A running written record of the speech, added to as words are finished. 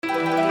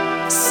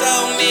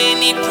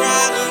many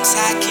problems,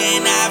 how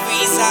can I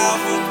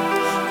resolve them?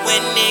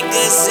 When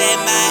niggas set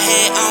my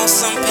head on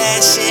some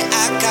past shit,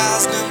 I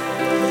caused them.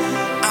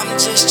 I'm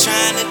just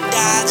trying to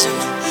dodge them.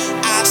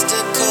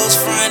 Obstacles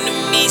front of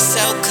me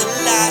so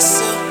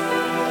colossal,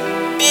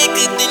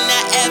 bigger than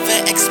I ever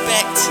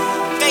expect.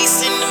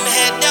 Facing them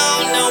head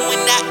on, knowing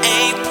I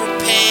ain't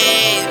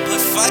prepared.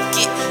 But fuck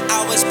it,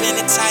 always been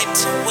the type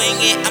to wing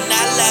it. I'm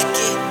not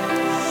lucky.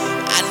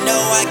 I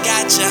know I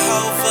got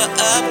Jehovah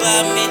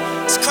above me.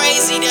 It's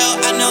crazy though,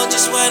 I know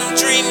just what I'm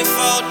dreaming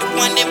for. The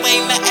one that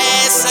wake my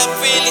ass up,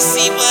 really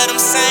see what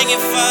I'm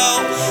singing for.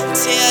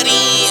 Till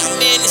then, I'm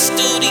in the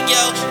studio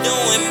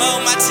doing more.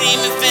 My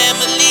team and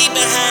family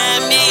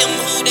behind me, I'm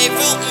who they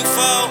rooting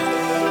for.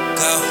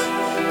 Go,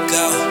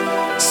 go,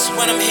 this is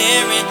what I'm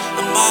hearing.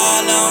 I'm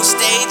all on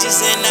stages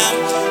and I'm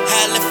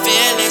hella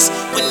fearless.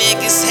 When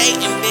niggas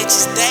hating,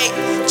 bitches they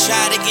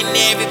try to get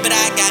near it, but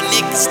I got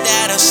niggas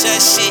that'll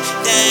shut shit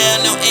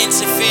down, no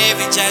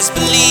interfering. Just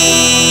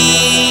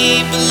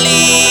believe,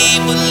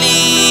 believe,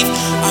 believe.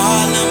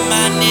 All of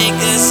my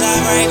niggas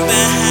are right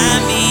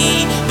behind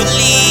me.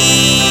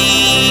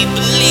 Believe,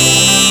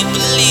 believe,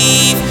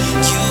 believe.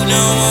 You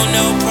don't want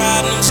no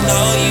problems, no,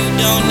 you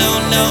don't know,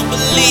 no.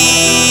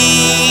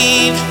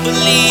 Believe,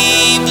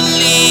 believe,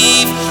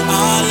 believe.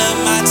 All of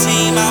my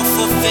team are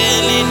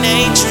fulfilling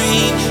a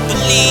dream.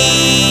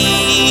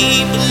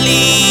 Believe,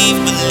 believe,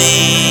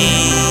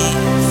 believe.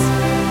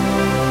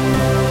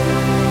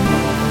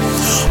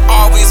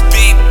 Always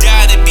been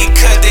doubted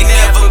because they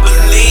never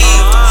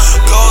believe.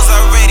 Goals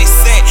already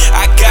set,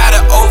 I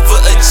gotta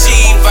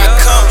overachieve. I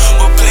come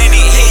with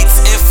plenty hits,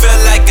 it feel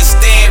like a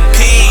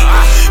stampede.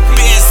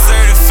 Being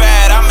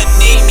certified, I'ma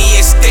need me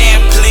a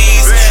stamp,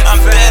 please. I'm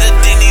better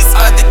than these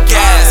other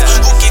guys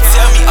who can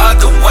tell me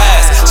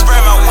otherwise.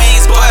 Spread my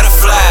wings,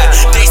 butterfly.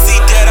 They see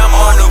that I'm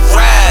on the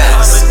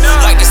rise.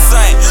 Like the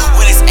sun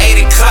when it's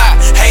 8 o'clock,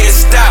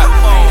 haters stop.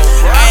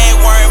 I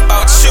ain't worrying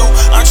about you,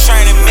 I'm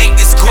trying to make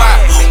this guap.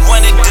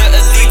 One of the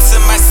elites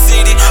in my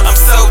city, I'm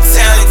so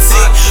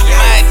talented.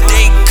 My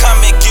day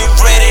coming, get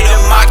ready to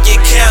mock your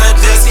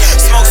calendars.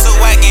 Smoke so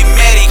I get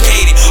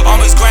medicated,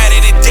 always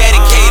grinding and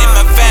dedicated.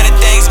 My vanity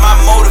things, my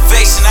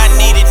motivation, I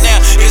need it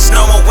now, there's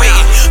no more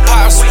waiting.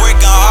 Pops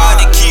working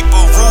hard to keep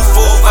a roof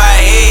over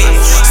our head.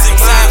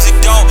 Sometimes you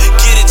don't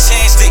get a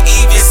chance to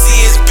even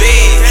see his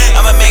bed.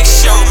 I'ma make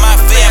sure my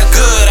fam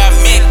good, I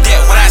meant that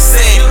when I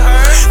said it.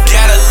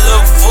 Gotta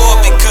look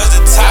forward because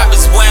the top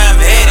is where I'm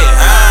headed.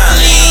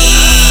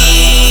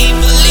 Believe,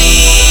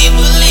 believe,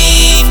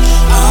 believe.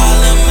 All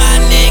of my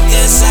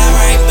niggas are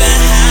right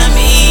behind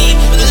me.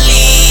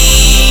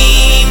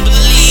 Believe,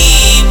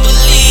 believe,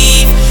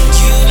 believe.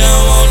 You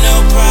don't want no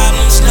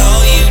problems, no,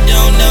 you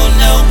don't know,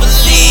 no.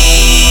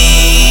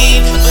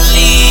 Believe,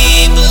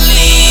 believe,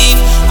 believe.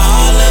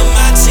 All of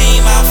my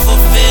team are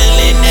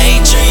fulfilling a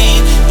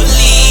dream.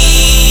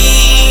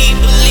 Believe,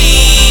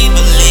 believe,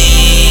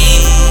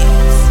 believe.